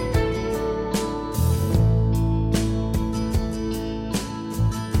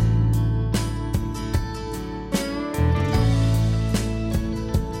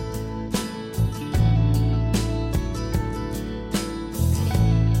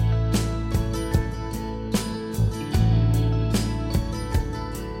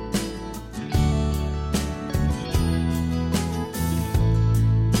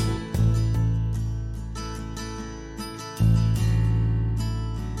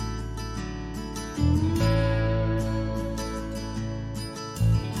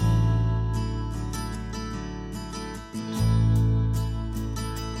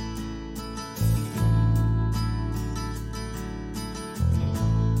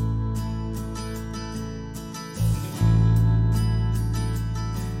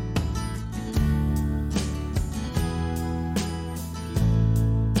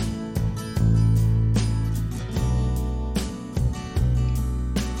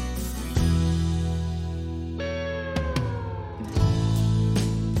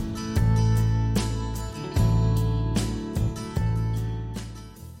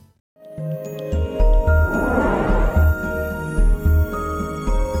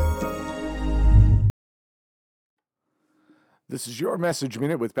This is your Message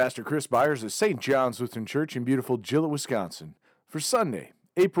Minute with Pastor Chris Byers of St. John's Lutheran Church in beautiful Gillett, Wisconsin, for Sunday,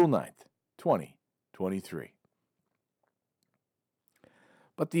 April 9th, 2023.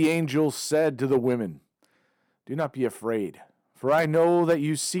 But the angel said to the women, "Do not be afraid, for I know that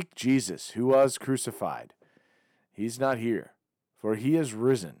you seek Jesus, who was crucified. He's not here, for he is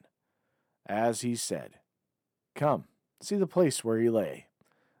risen, as he said. Come, see the place where he lay.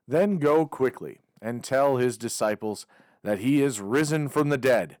 Then go quickly and tell his disciples that he is risen from the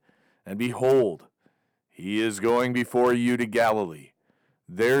dead, and behold, he is going before you to Galilee.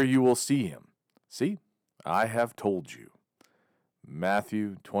 There you will see him. See, I have told you."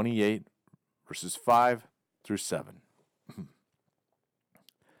 Matthew 28, verses 5 through 7.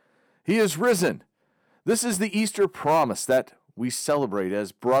 He is risen. This is the Easter promise that we celebrate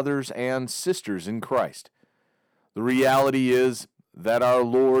as brothers and sisters in Christ. The reality is that our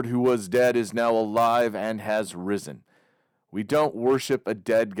Lord who was dead is now alive and has risen. We don't worship a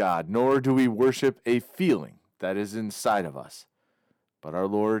dead God, nor do we worship a feeling that is inside of us, but our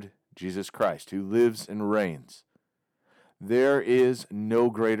Lord Jesus Christ, who lives and reigns. There is no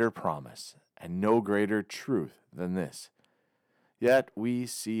greater promise and no greater truth than this. Yet we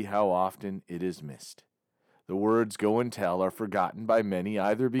see how often it is missed. The words "go and tell" are forgotten by many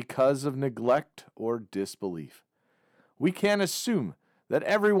either because of neglect or disbelief. We can't assume that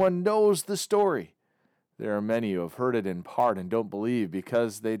everyone knows the story. There are many who have heard it in part and don't believe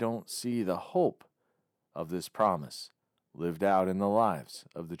because they don't see the hope of this promise lived out in the lives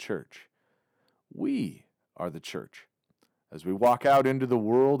of the church. We are the church, as we walk out into the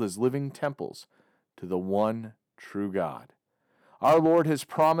world as living temples to the one true God. Our Lord has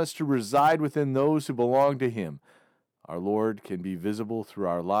promised to reside within those who belong to him. Our Lord can be visible through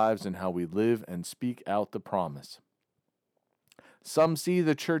our lives and how we live and speak out the promise. Some see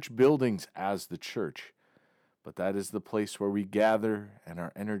the church buildings as the church, but that is the place where we gather and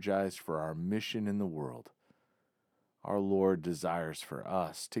are energized for our mission in the world. Our Lord desires for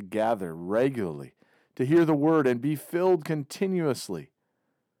us to gather regularly, to hear the word and be filled continuously,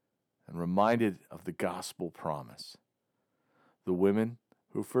 and reminded of the gospel promise. The women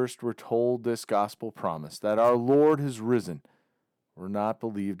who first were told this gospel promise, that our Lord has risen, were not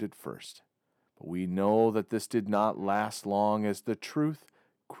believed at first. But we know that this did not last long, as the truth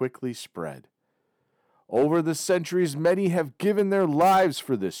quickly spread. Over the centuries, many have given their lives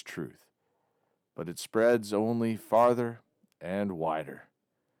for this truth, but it spreads only farther and wider.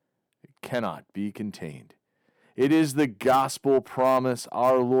 It cannot be contained. It is the gospel promise.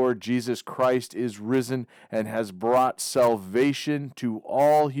 Our Lord Jesus Christ is risen and has brought salvation to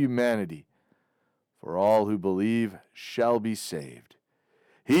all humanity. For all who believe shall be saved.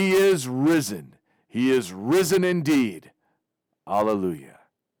 He is risen. He is risen indeed. Alleluia.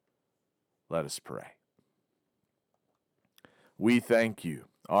 Let us pray. We thank you,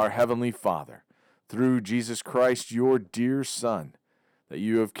 our Heavenly Father, through Jesus Christ, your dear Son, that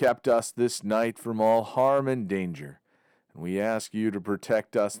you have kept us this night from all harm and danger. And we ask you to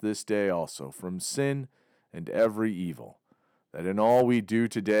protect us this day also from sin and every evil, that in all we do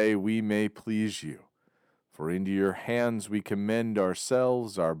today we may please you. For into your hands we commend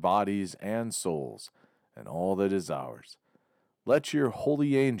ourselves, our bodies and souls, and all that is ours. Let your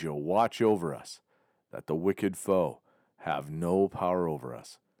holy angel watch over us, that the wicked foe have no power over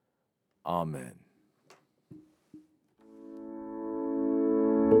us. Amen.